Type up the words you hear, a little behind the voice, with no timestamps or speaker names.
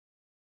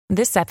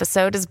This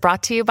episode is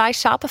brought to you by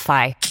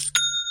Shopify.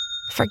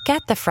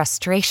 Forget the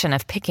frustration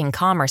of picking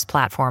commerce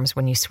platforms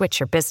when you switch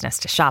your business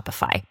to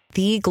Shopify,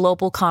 the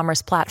global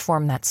commerce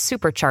platform that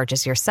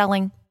supercharges your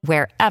selling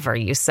wherever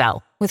you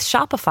sell. With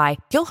Shopify,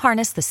 you'll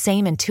harness the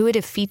same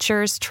intuitive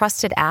features,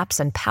 trusted apps,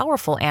 and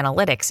powerful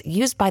analytics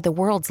used by the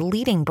world's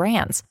leading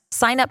brands.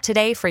 Sign up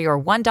today for your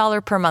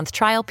 $1 per month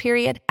trial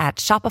period at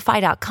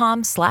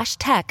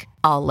shopify.com/tech,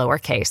 all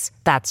lowercase.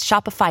 That's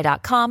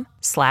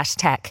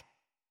shopify.com/tech.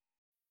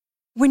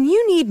 When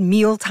you need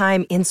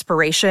mealtime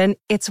inspiration,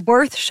 it's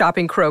worth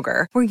shopping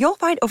Kroger, where you'll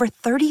find over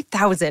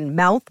 30,000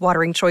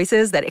 mouth-watering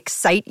choices that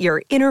excite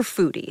your inner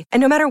foodie. And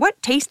no matter what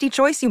tasty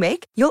choice you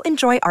make, you'll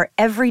enjoy our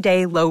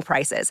everyday low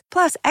prices,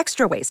 plus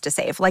extra ways to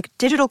save, like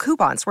digital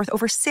coupons worth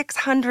over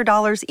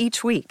 $600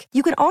 each week.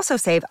 You can also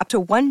save up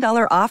to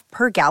 $1 off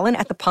per gallon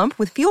at the pump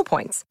with fuel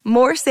points.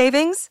 More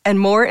savings and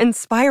more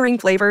inspiring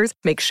flavors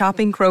make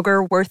shopping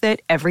Kroger worth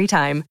it every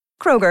time.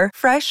 Kroger,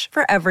 fresh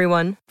for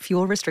everyone.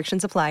 Fuel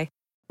restrictions apply.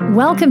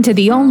 Welcome to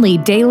the only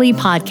daily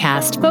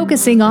podcast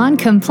focusing on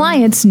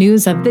compliance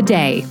news of the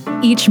day.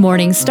 Each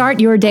morning, start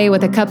your day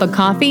with a cup of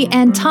coffee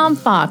and Tom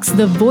Fox,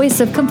 the voice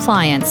of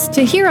compliance,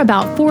 to hear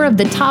about 4 of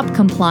the top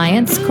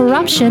compliance,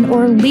 corruption,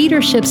 or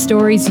leadership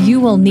stories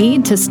you will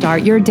need to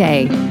start your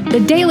day.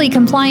 The Daily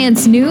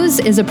Compliance News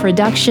is a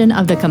production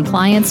of the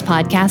Compliance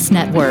Podcast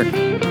Network.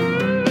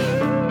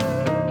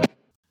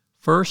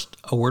 First,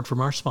 a word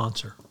from our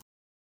sponsor.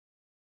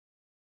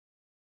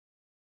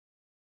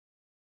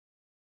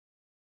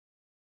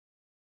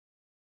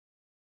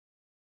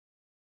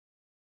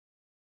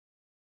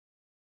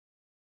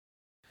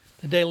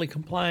 The Daily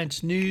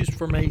Compliance News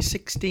for May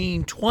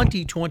 16,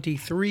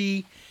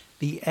 2023,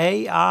 the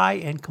AI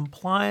and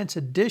Compliance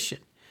Edition.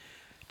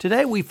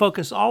 Today we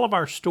focus all of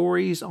our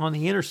stories on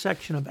the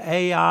intersection of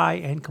AI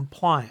and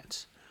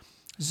compliance.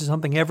 This is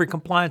something every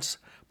compliance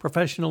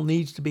professional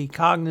needs to be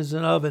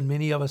cognizant of, and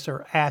many of us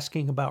are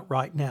asking about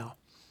right now.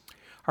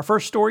 Our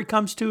first story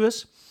comes to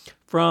us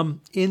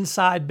from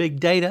Inside Big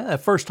Data, a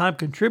first-time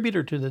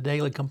contributor to the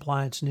Daily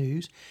Compliance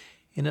News,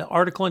 in an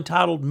article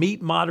entitled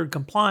Meet Modern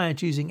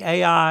Compliance Using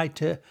AI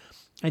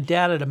and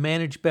Data to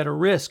Manage Better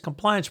Risk.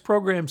 Compliance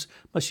programs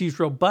must use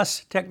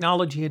robust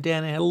technology and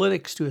data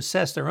analytics to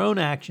assess their own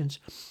actions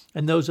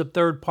and those of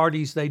third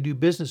parties they do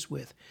business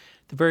with.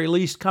 At the very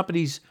least,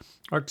 companies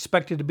are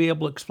expected to be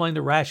able to explain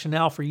the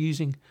rationale for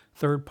using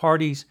third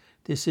parties.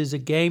 This is a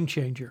game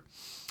changer.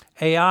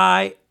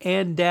 AI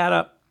and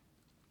data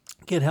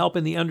can help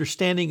in the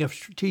understanding of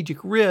strategic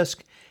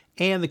risk,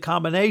 and the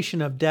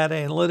combination of data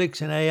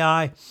analytics and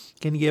AI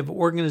can give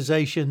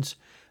organizations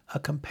a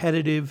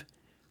competitive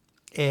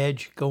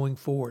edge going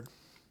forward.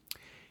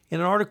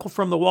 In an article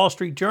from the Wall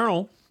Street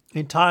Journal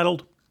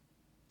entitled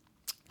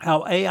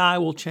How AI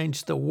Will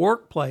Change the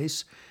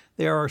Workplace,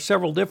 there are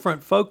several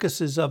different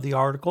focuses of the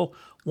article.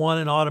 1,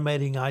 in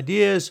automating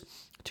ideas.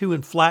 2,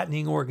 in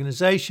flattening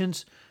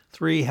organizations.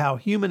 3, how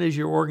human is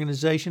your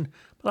organization.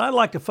 But I'd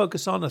like to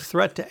focus on the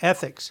threat to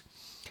ethics.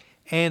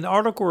 And the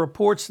article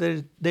reports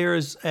that there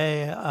is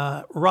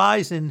a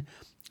rise in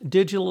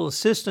digital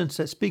assistants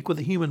that speak with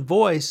a human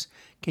voice,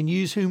 can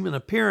use human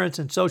appearance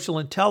and social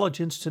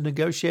intelligence to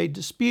negotiate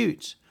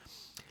disputes.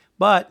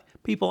 But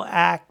people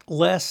act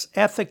less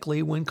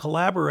ethically when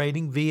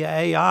collaborating via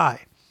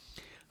AI.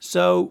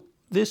 So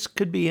this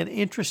could be an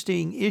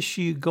interesting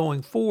issue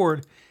going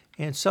forward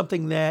and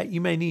something that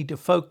you may need to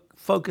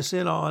focus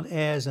in on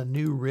as a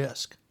new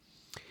risk.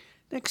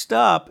 Next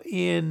up,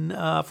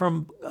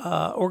 from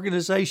an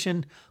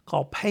organization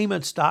called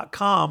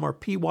Payments.com, or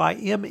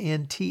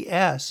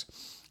PYMNTS,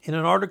 in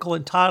an article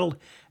entitled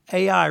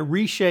AI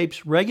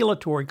Reshapes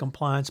Regulatory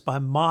Compliance by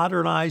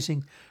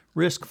Modernizing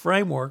Risk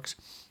Frameworks,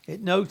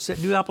 it notes that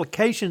new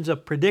applications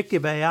of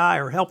predictive AI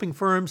are helping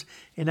firms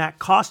enact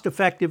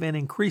cost-effective and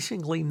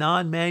increasingly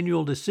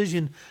non-manual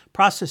decision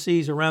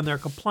processes around their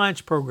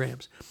compliance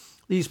programs.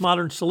 These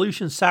modern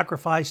solutions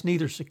sacrifice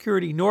neither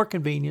security nor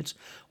convenience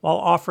while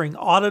offering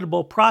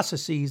auditable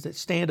processes that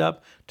stand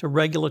up to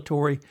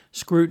regulatory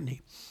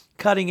scrutiny.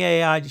 Cutting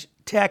AI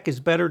tech is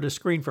better to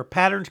screen for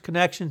patterns,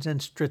 connections,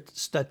 and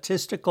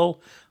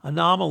statistical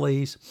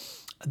anomalies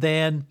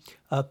than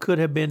could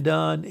have been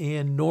done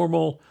in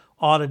normal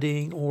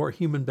auditing or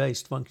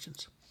human-based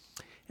functions.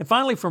 And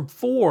finally, from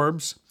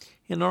Forbes,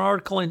 in an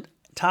article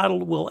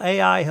entitled Will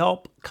AI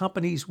Help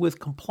Companies with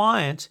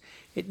Compliance?,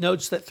 it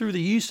notes that through the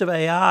use of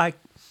AI,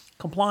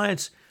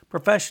 compliance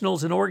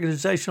professionals and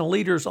organizational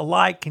leaders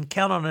alike can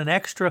count on an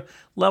extra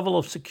level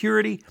of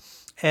security,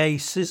 a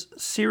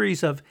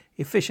series of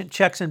efficient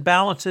checks and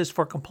balances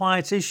for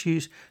compliance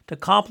issues to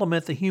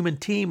complement the human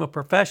team of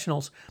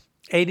professionals,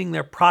 aiding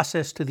their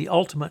process to the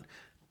ultimate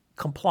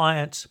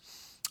compliance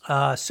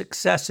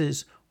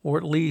successes, or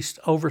at least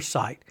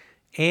oversight.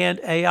 And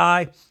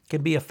AI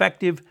can be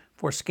effective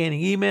for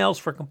scanning emails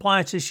for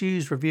compliance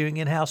issues, reviewing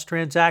in-house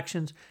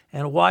transactions,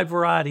 and a wide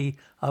variety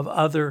of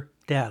other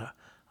data.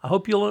 I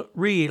hope you'll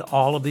read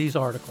all of these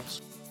articles.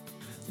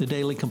 The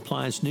Daily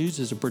Compliance News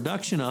is a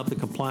production of the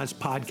Compliance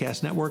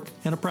Podcast Network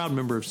and a proud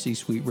member of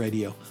C-Suite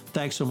Radio.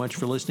 Thanks so much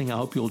for listening. I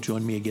hope you'll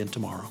join me again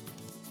tomorrow.